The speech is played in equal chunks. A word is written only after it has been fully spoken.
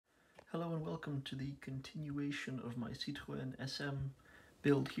Hello and welcome to the continuation of my Citroen SM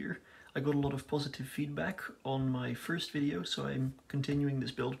build here. I got a lot of positive feedback on my first video, so I'm continuing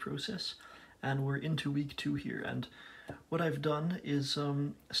this build process, and we're into week 2 here. And what I've done is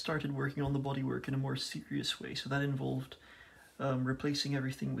started working on the bodywork in a more serious way. So that involved replacing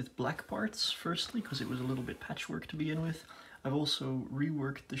everything with black parts firstly, because it was a little bit patchwork to begin with. I've also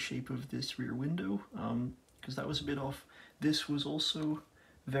reworked the shape of this rear window, because that was a bit off. This was also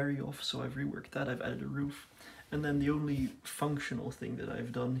very off, so I've reworked that. I've added a roof, and then the only functional thing that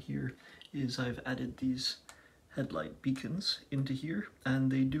I've done here is I've added these headlight beacons into here,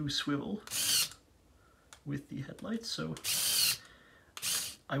 and they do swivel with the headlights, so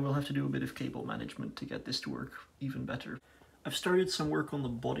I will have to do a bit of cable management to get this to work even better. I've started some work on the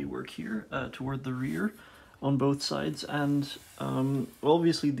bodywork here toward the rear on both sides, and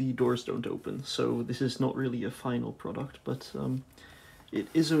obviously the doors don't open, so this is not really a final product, but it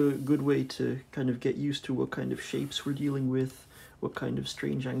is a good way to kind of get used to what kind of shapes we're dealing with, what kind of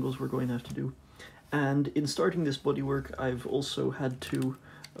strange angles we're going to have to do. And in starting this bodywork, I've also had to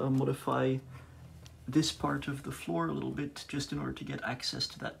modify this part of the floor a little bit, just in order to get access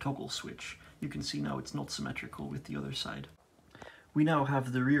to that toggle switch. You can see now it's not symmetrical with the other side. We now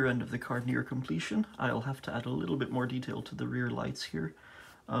have the rear end of the car near completion. I'll have to add a little bit more detail to the rear lights here.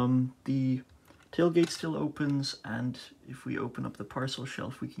 The tailgate still opens, and if we open up the parcel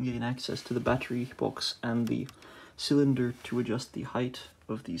shelf, we can gain access to the battery box and the cylinder to adjust the height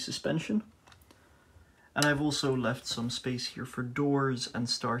of the suspension. And I've also left some space here for doors and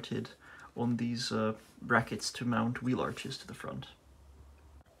started on these brackets to mount wheel arches to the front.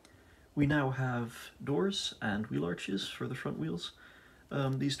 We now have doors and wheel arches for the front wheels.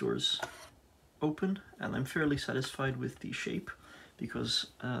 These doors open, and I'm fairly satisfied with the shape, because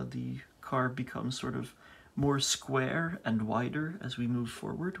the car becomes sort of more square and wider as we move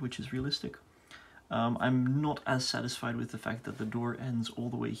forward, which is realistic. I'm not as satisfied with the fact that the door ends all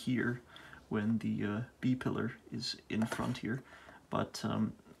the way here when the B-pillar is in front here, but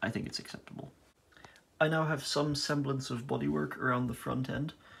I think it's acceptable. I now have some semblance of bodywork around the front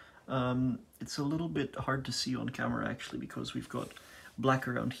end. It's a little bit hard to see on camera actually, because we've got black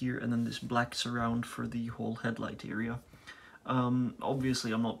around here and then this black surround for the whole headlight area.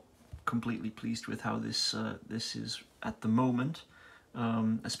 Obviously I'm not completely pleased with how this is at the moment,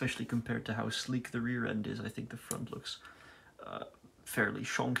 especially compared to how sleek the rear end is. I think the front looks fairly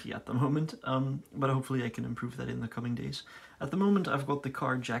shonky at the moment, but hopefully I can improve that in the coming days. At the moment I've got the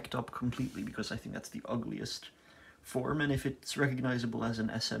car jacked up completely, because I think that's the ugliest form, and if it's recognizable as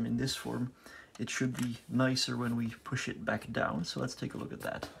an SM in this form, it should be nicer when we push it back down. So let's take a look at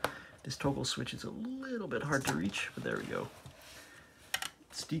that. This toggle switch is a little bit hard to reach, but there we go.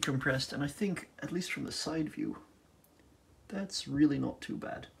 It's decompressed, and I think, at least from the side view, that's really not too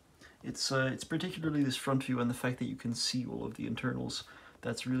bad. It's particularly this front view and the fact that you can see all of the internals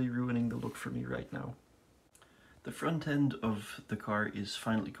that's really ruining the look for me right now. The front end of the car is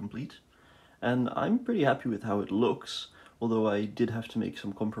finally complete, and I'm pretty happy with how it looks, although I did have to make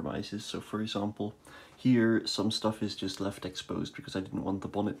some compromises. So for example, here some stuff is just left exposed because I didn't want the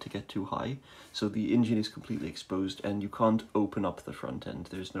bonnet to get too high. So the engine is completely exposed, and you can't open up the front end.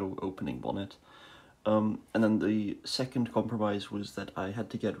 There's no opening bonnet. And then the second compromise was that I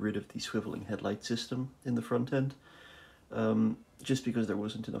had to get rid of the swiveling headlight system in the front end, just because there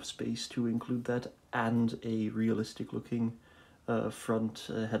wasn't enough space to include that, and a realistic looking front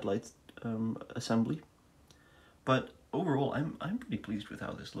headlight assembly. But overall, I'm pretty pleased with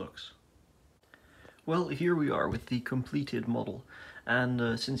how this looks. Well, here we are with the completed model,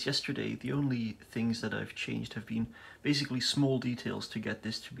 and since yesterday the only things that I've changed have been basically small details to get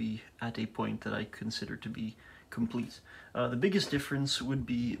this to be at a point that I consider to be complete. The biggest difference would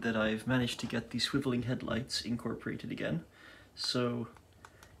be that I've managed to get the swiveling headlights incorporated again. So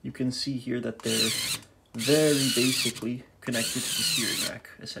you can see here that they're very basically connected to the steering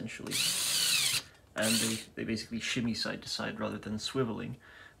rack, essentially. And they basically shimmy side to side rather than swiveling.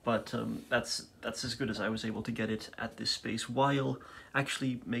 But that's as good as I was able to get it at this space, while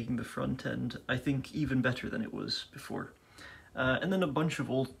actually making the front end, I think, even better than it was before. And then a bunch of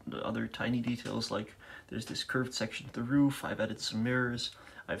other tiny details, like there's this curved section to the roof. I've added some mirrors.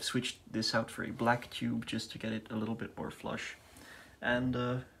 I've switched this out for a black tube just to get it a little bit more flush.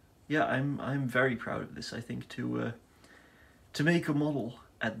 And yeah, I'm very proud of this. I think to make a model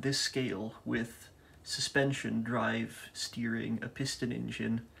at this scale with suspension, drive, steering, a piston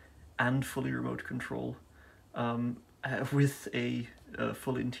engine, and fully remote control, with a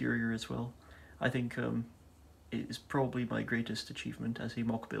full interior as well, I think it is probably my greatest achievement as a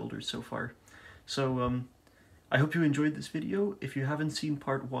mock builder so far. So I hope you enjoyed this video. If you haven't seen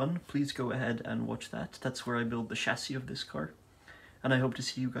part 1, please go ahead and watch that. That's where I build the chassis of this car. And I hope to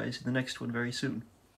see you guys in the next one very soon.